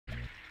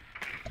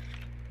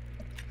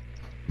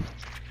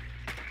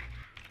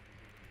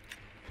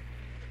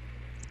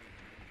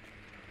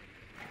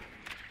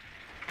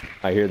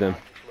I hear them.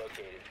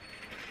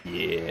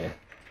 Yeah.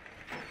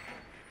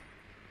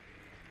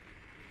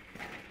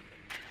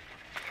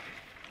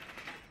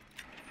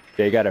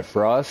 They got a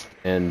frost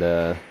and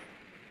yeah,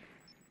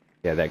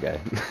 that guy.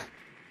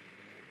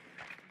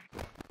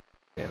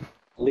 Damn.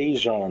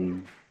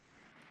 Liaison.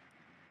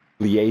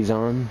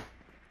 Liaison.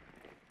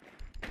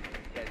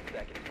 10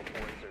 seconds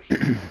before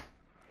insertion.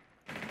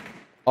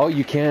 Oh,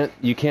 you can't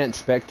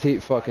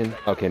spectate fucking.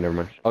 Okay, never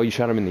mind. Oh, you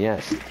shot him in the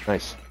ass.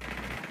 Nice.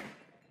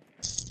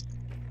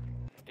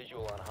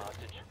 Visual on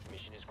hostage.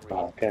 Mission is green.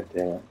 Oh, god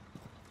damn it.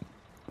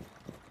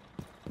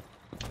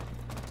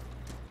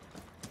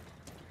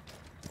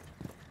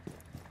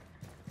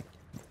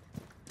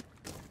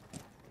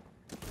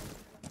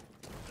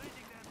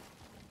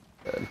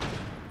 Good.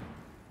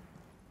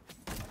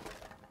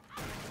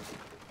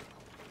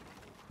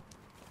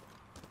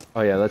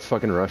 Oh yeah, let's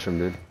fucking rush him,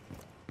 dude.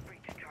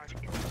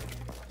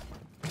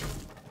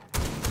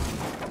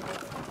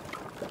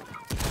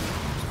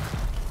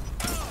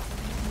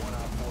 One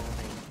op 4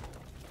 remaining.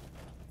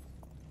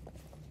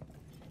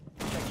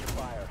 Check your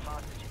fire.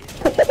 Hostage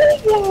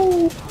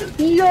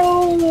is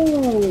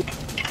Yo!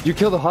 You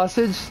killed the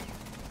hostage?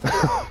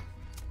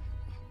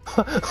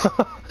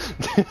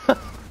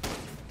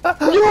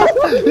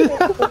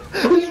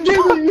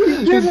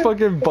 His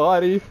fucking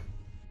body.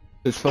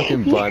 His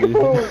fucking body.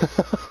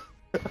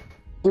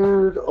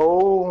 Dude,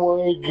 oh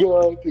my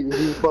god, dude,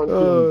 he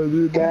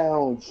fucking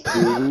bounced,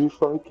 dude, he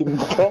fucking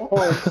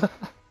bounced.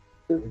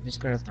 We're just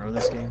gonna throw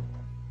this game.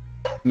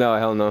 No,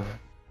 hell no.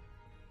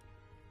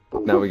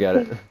 Now we got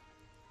it.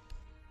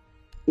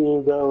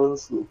 Dude, that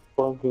was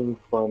fucking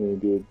funny,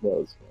 dude, that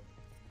was funny.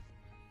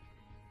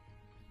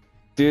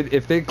 Dude,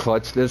 if they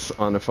clutch this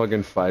on a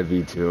fucking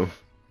 5v2.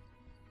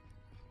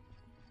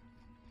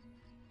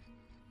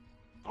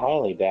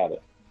 Highly doubt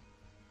it.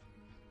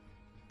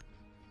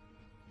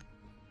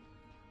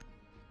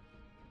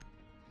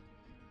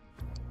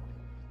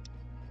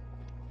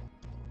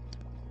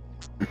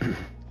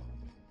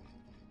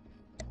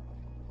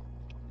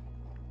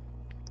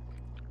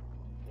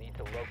 need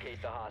to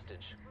locate the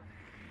hostage.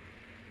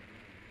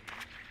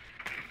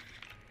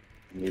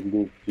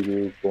 Maybe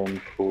it's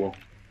been cool.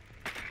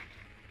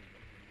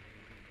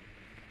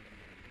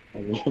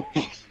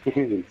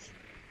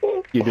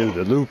 You do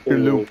the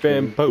loop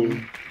and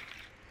poop.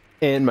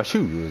 And my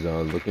shoes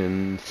are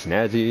looking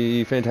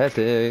snazzy,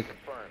 fantastic.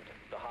 Confirmed.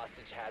 The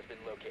hostage has been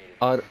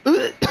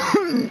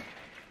located.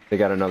 They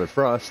got another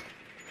frost.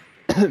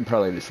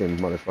 Probably the same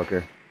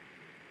motherfucker.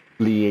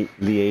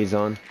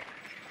 Liaison.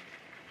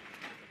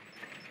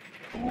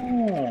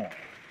 Oh.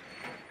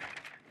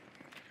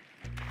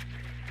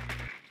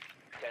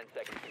 10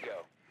 seconds to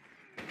go.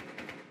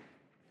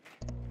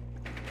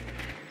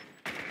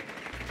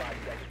 5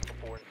 seconds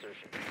before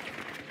insertion.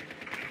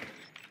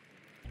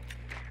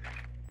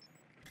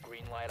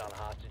 Green light on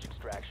hostage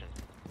extraction.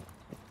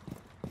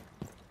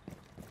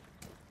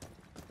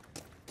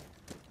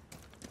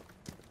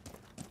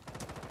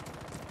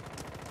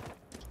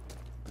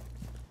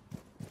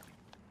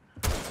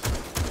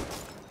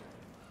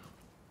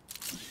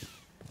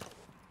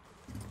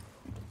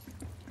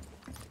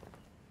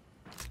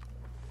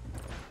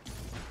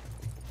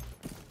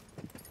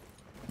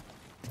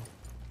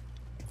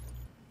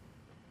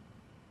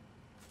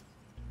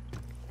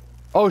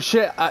 Oh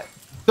shit,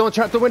 don't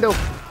trap the window.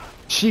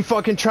 She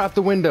fucking trapped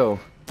the window.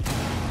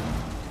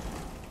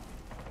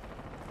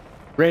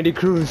 Randy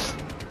Cruz.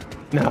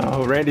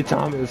 No, Randy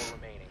Thomas.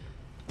 Remaining.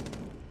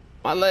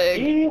 My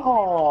leg.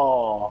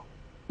 Yeehaw!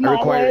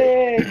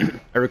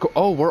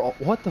 Oh, we're all,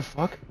 what the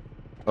fuck?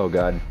 Oh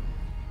god.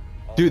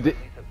 Dude, All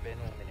friendlies have been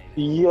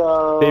eliminated.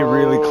 Yo! they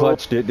really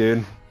clutched it,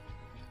 dude.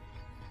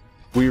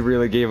 We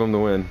really gave them the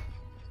win.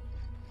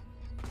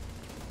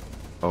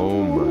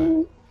 Oh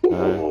my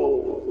god.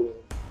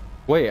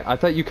 Wait, I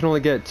thought you can only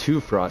get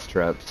 2 frost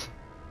traps.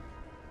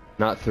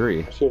 Not 3.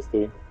 It's just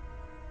 3.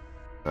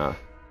 Ah.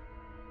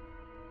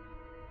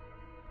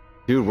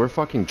 Dude, we're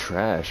fucking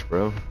trash,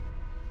 bro.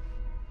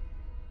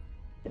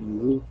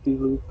 Loopy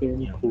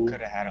looping Yeah, cool. we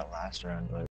could have had it last round, but